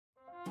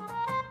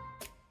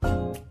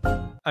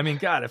I mean,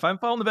 God, if I'm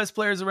following the best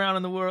players around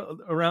in the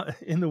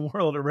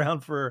world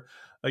around for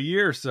a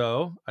year or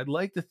so, I'd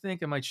like to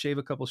think I might shave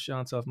a couple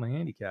shots off my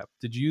handicap.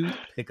 Did you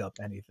pick up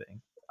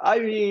anything? I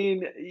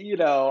mean,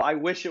 I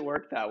wish it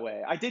worked that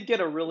way. I did get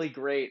a really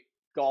great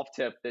golf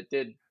tip that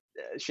did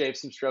shave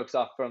some strokes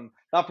off from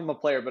not from a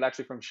player, but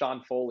actually from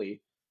Sean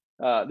Foley.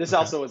 This Okay.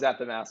 also was at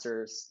the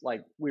Masters.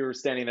 Like we were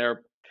standing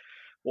there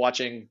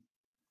watching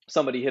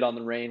somebody hit on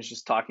the range,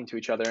 just talking to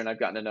each other, and I've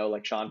gotten to know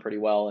like Sean pretty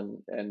well.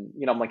 And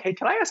I'm like, hey,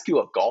 can I ask you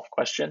a golf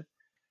question?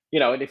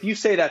 And if you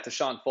say that to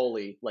Sean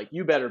Foley, like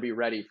you better be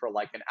ready for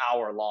like an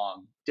hour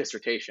long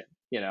dissertation,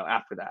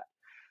 after that.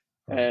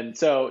 Right. And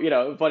so,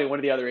 funny, one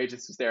of the other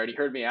agents was there and he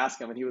heard me ask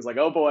him and he was like,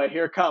 oh boy,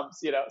 here it comes,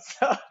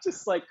 so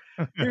just like,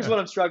 here's what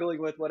I'm struggling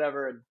with,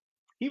 whatever. And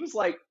he was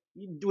like,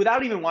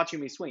 without even watching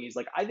me swing, he's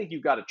like, I think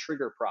you've got a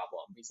trigger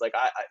problem. He's like,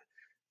 I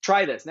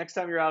try this next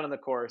time you're out on the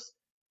course,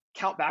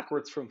 count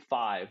backwards from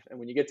 5. And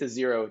when you get to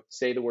 0,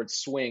 say the word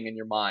swing in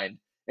your mind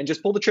and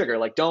just pull the trigger.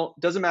 Like,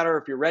 doesn't matter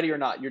if you're ready or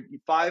not. You're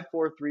 5,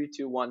 4, 3,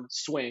 2, 1,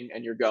 swing,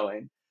 and you're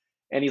going.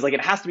 And he's like,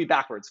 it has to be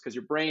backwards because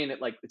your brain,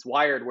 it's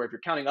wired where if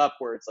you're counting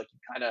upwards, like you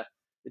kind of,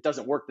 it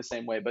doesn't work the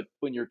same way. But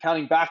when you're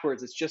counting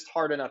backwards, it's just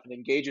hard enough and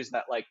engages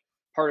that like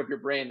part of your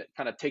brain that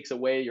kind of takes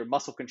away your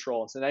muscle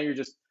control. So now you're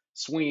just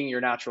swinging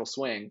your natural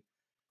swing.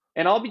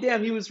 And I'll be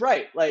damned, he was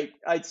right. Like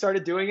I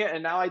started doing it,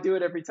 and now I do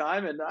it every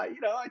time. And I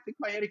think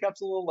my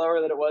handicap's a little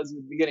lower than it was in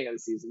the beginning of the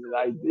season.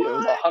 And it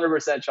was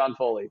What? 100% Sean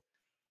Foley.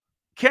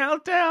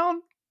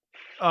 Countdown?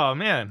 Oh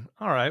man!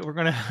 All right, we're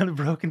gonna have a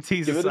Broken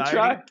Tea Give it a Society.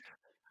 try.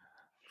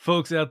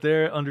 Folks out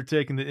there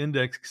undertaking the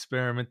index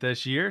experiment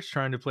this year,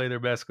 trying to play their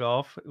best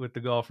golf with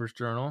the Golfer's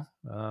Journal,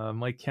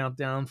 might count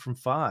down from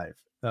 5.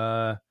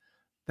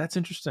 That's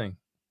interesting.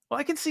 Well,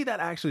 I can see that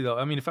actually, though.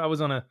 I mean, if I was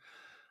on a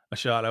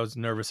shot I was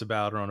nervous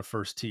about or on a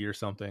first tee or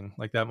something,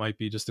 like that might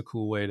be just a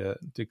cool way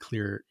to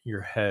clear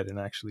your head and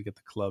actually get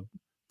the club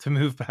to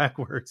move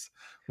backwards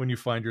when you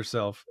find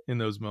yourself in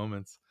those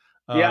moments.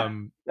 Yeah.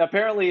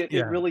 Apparently, it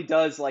Yeah. really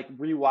does like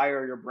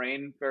rewire your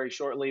brain very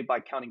shortly by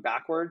counting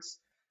backwards,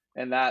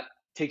 and that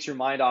takes your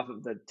mind off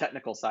of the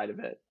technical side of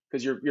it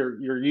because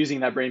you're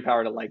using that brain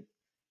power to like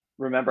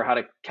remember how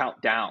to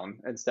count down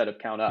instead of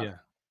count up. Yeah.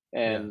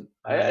 Yeah. And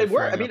I know you're it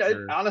worked. I throwing mean, up it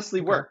there. honestly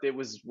Okay. worked. It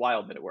was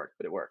wild that it worked,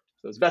 but it worked.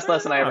 So it was the best Fair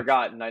lesson I ever enough.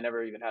 got, and I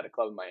never even had a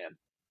club in my hand.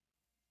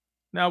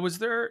 Now, was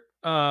there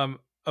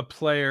a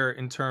player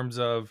in terms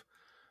of,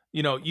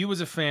 you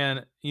as a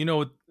fan,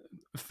 what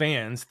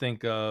fans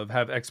think of,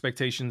 have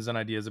expectations and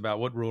ideas about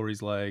what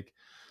Rory's like,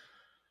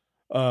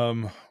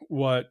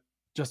 what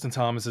Justin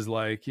Thomas is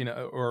like,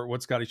 or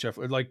what Scotty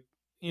Scheffler, like,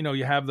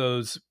 you have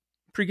those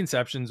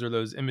preconceptions or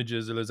those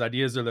images or those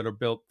ideas that are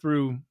built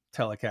through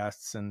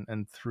telecasts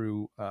and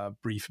through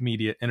brief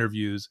media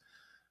interviews.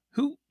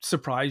 Who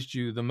surprised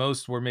you the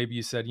most where maybe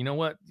you said, you know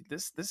what,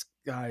 this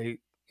guy,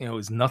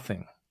 is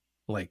nothing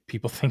like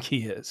people think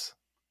he is?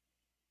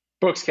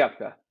 Brooks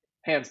Koepka,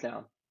 hands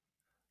down,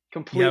 Yeah,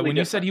 completely when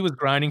you said different. he was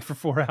grinding for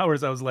 4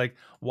 hours, I was like,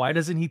 why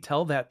doesn't he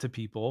tell that to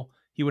people?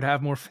 He would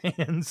have more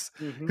fans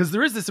Hmm. because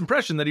there is this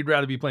impression that he'd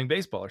rather be playing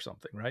baseball or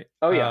something, right?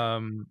 Oh yeah,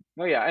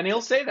 oh yeah, and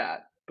he'll say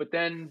that, but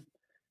then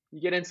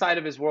you get inside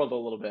of his world a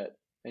little bit,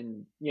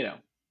 and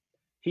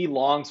he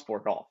longs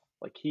for golf.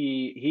 Like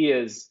he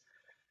is.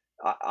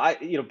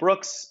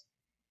 Brooks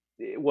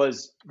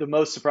was the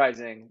most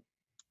surprising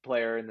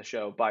player in the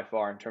show by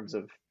far in terms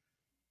of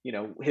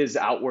his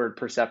outward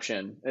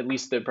perception, at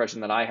least the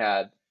impression that I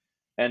had,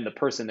 and the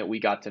person that we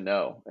got to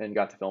know and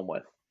got to film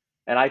with.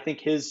 And I think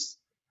his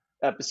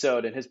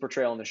episode and his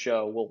portrayal in the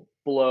show will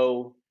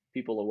blow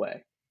people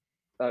away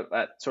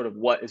at sort of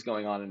what is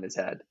going on in his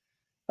head.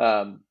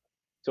 Um,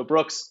 so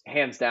Brooks,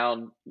 hands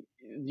down,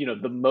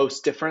 the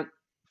most different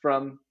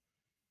from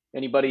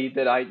anybody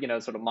that I,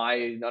 sort of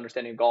my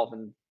understanding of golf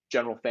and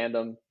general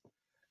fandom.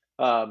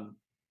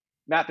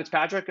 Matt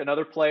Fitzpatrick,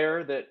 another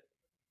player that,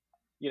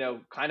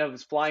 kind of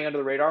was flying under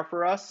the radar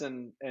for us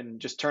and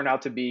just turned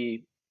out to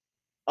be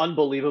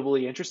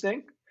unbelievably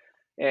interesting.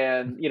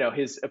 And,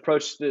 his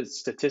approach to the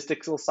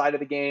statistical side of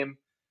the game,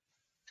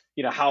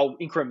 how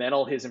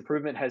incremental his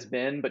improvement has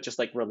been, but just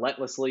like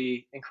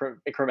relentlessly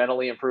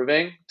incrementally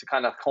improving to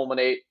kind of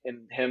culminate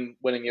in him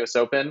winning the US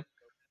Open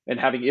and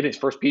having it his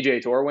first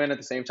PGA Tour win at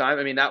the same time.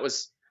 I mean, that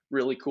was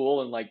really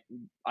cool. And like,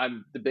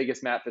 I'm the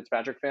biggest Matt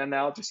Fitzpatrick fan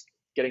now, just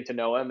getting to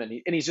know him. And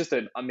he's just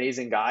an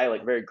amazing guy,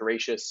 like very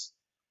gracious,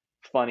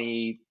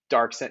 funny,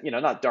 dark sense,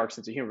 not dark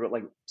sense of humor, but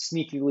like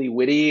sneakily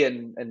witty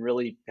and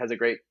really has a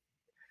great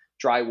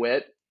dry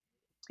wit.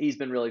 He's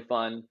been really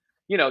fun.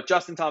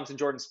 Justin Thomas and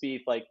Jordan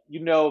Spieth, like,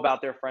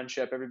 about their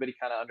friendship. Everybody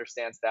kind of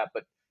understands that,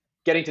 but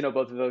getting to know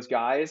both of those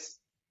guys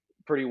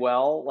pretty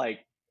well, like,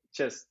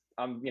 just,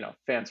 I'm,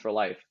 fans for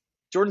life.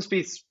 Jordan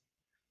Spieth's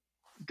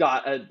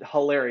got a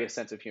hilarious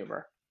sense of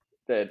humor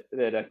that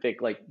I think,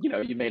 like,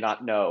 you may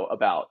not know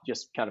about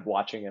just kind of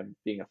watching him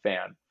being a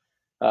fan.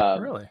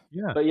 Really?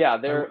 Yeah. But yeah, I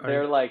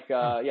they're like,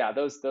 huh. yeah,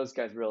 those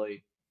guys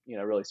really,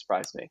 really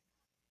surprised me.